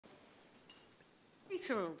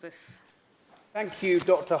Peter Aldous. Thank you,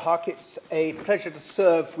 Dr. Huck. It's a pleasure to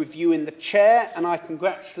serve with you in the chair, and I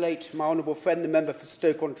congratulate my honourable friend, the member for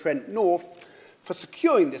Stoke-on-Trent North, for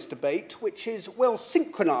securing this debate, which is well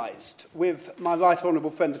synchronised with my right honourable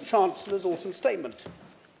friend, the Chancellor's autumn statement.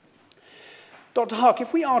 Dr. Huck,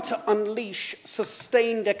 if we are to unleash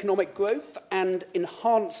sustained economic growth and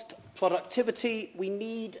enhanced productivity, we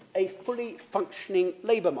need a fully functioning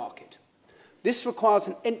labour market. This requires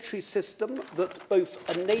an entry system that both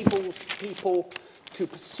enables people to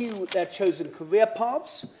pursue their chosen career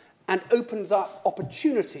paths and opens up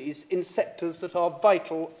opportunities in sectors that are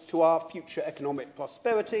vital to our future economic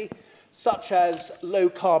prosperity, such as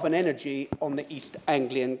low-carbon energy on the East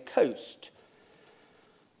Anglian coast.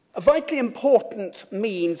 A vitally important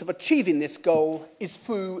means of achieving this goal is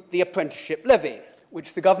through the Apprenticeship Levy,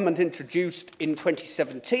 which the government introduced in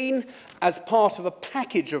 2017 as part of a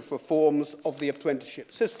package of reforms of the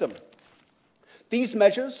apprenticeship system. These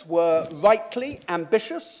measures were rightly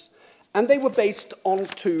ambitious, and they were based on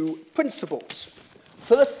two principles.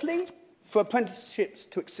 Firstly, for apprenticeships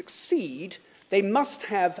to succeed, they must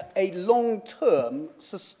have a long-term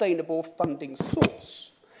sustainable funding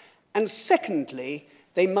source. And secondly,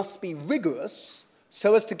 they must be rigorous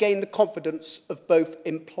so as to gain the confidence of both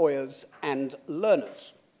employers and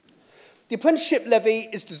learners. The Apprenticeship Levy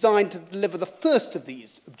is designed to deliver the first of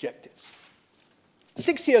these objectives.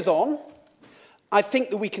 6 years on, I think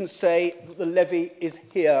that we can say that the levy is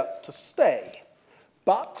here to stay,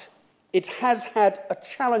 but it has had a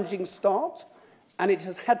challenging start and it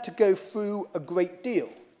has had to go through a great deal,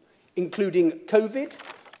 including COVID,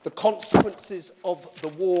 the consequences of the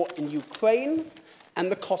war in Ukraine, and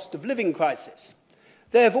the cost of living crisis.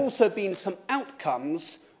 There have also been some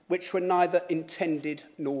outcomes which were neither intended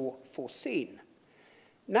nor foreseen.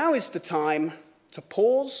 Now is the time to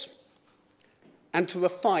pause and to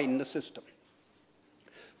refine the system.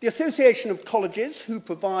 The Association of Colleges, who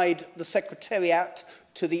provide the Secretariat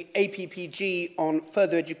to the APPG on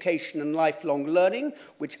Further Education and Lifelong Learning,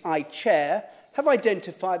 which I chair, have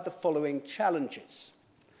identified the following challenges.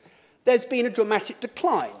 There's been a dramatic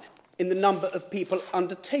decline in the number of people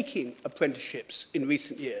undertaking apprenticeships in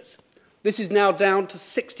recent years. This is now down to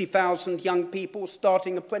 60,000 young people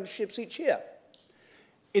starting apprenticeships each year.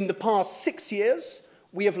 In the past 6 years,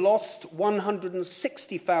 we have lost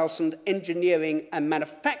 160,000 engineering and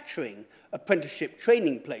manufacturing apprenticeship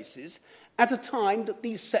training places at a time that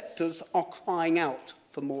these sectors are crying out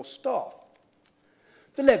for more staff.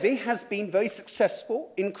 The levy has been very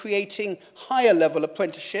successful in creating higher-level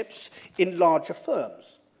apprenticeships in larger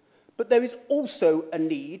firms. But there is also a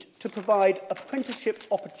need to provide apprenticeship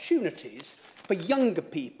opportunities for younger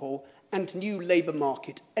people and new labour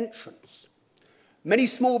market entrants. Many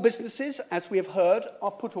small businesses, as we have heard, are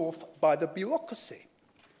put off by the bureaucracy.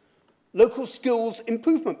 Local skills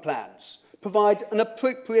improvement plans provide an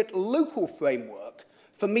appropriate local framework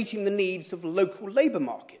for meeting the needs of local labour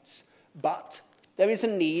markets, but there is a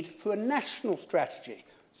need for a national strategy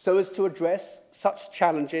so as to address such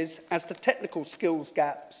challenges as the technical skills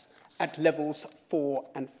gaps at levels 4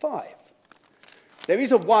 and 5. There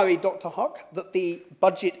is a worry, Dr. Huck, that the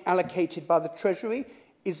budget allocated by the Treasury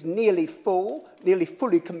is nearly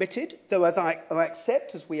fully committed, though as I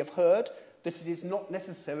accept, as we have heard, that it is not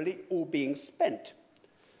necessarily all being spent.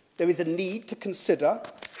 There is a need to consider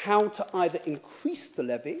how to either increase the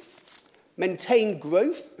levy, maintain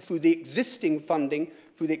growth through the existing funding,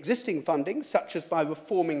 such as by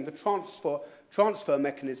reforming the transfer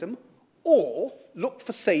mechanism, or look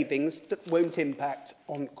for savings that won't impact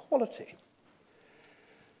on quality.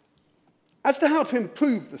 As to how to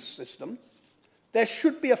improve the system, there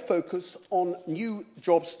should be a focus on new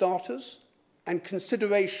job starters, and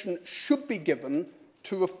consideration should be given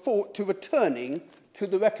to returning to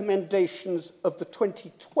the recommendations of the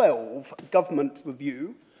 2012 government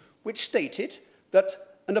review, which stated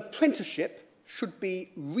that an apprenticeship should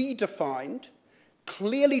be redefined,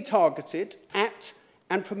 clearly targeted at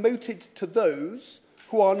and promoted to those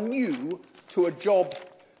who are new to a job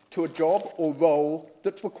or role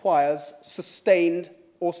that requires sustained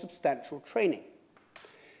or substantial training.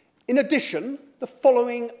 In addition, the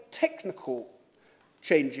following technical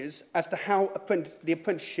changes as to how the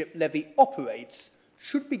apprenticeship levy operates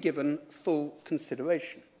should be given full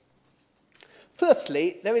consideration.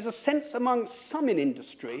 Firstly, there is a sense among some in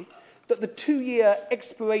industry that the 2-year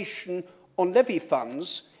expiration on levy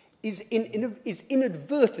funds is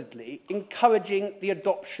inadvertently encouraging the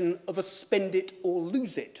adoption of a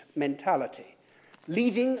spend-it-or-lose-it mentality,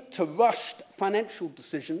 leading to rushed financial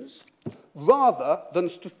decisions rather than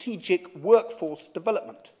strategic workforce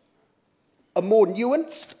development. A more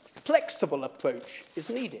nuanced, flexible approach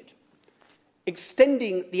is needed.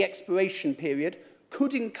 Extending the expiration period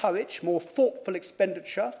could encourage more thoughtful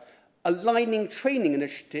expenditure, aligning training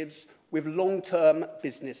initiatives with long-term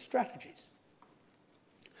business strategies.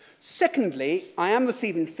 Secondly, I am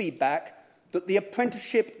receiving feedback that the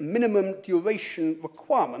apprenticeship minimum duration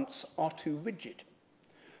requirements are too rigid.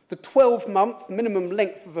 The 12-month minimum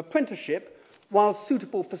length of apprenticeship, while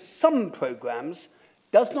suitable for some programmes,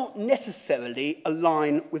 does not necessarily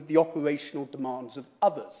align with the operational demands of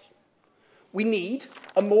others. We need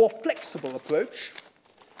a more flexible approach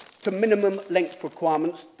to minimum length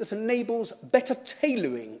requirements that enables better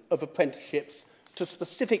tailoring of apprenticeships to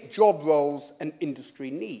specific job roles and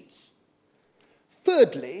industry needs.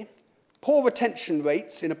 Thirdly, poor retention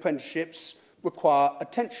rates in apprenticeships require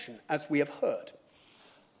attention, as we have heard.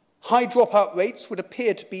 High dropout rates would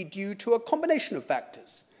appear to be due to a combination of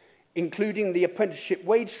factors, including the apprenticeship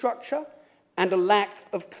wage structure and a lack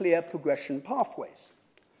of clear progression pathways.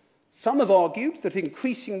 Some have argued that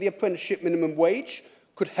increasing the apprenticeship minimum wage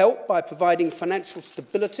could help by providing financial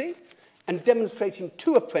stability and demonstrating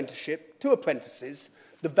to apprentices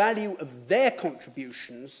the value of their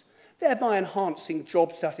contributions, thereby enhancing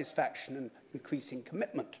job satisfaction and increasing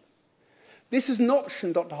commitment. This is an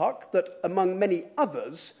option, Dr. Huck, that, among many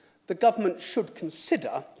others, the government should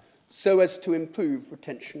consider so as to improve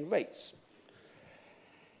retention rates.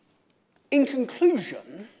 In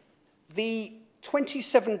conclusion, the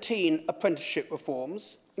 2017 apprenticeship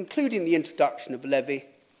reforms, including the introduction of a levy,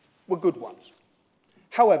 were good ones.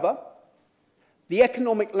 However, the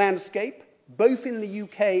economic landscape, both in the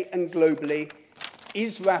UK and globally,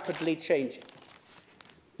 is rapidly changing.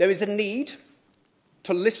 There is a need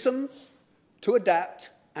to listen, to adapt,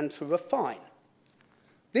 and to refine.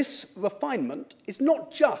 This refinement is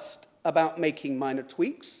not just about making minor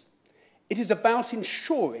tweaks. It is about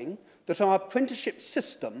ensuring that our apprenticeship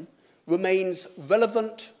system remains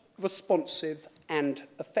relevant, responsive, and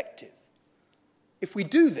effective. If we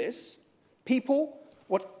do this, people,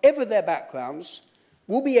 whatever their backgrounds,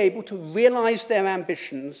 will be able to realise their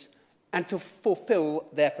ambitions and to fulfil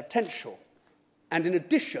their potential. And in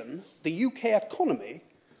addition, the UK economy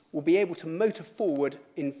will be able to motor forward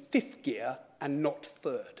in fifth gear and not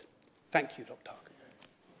third. Thank you, Dr. Huck.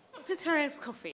 Dr. Therese Coffey.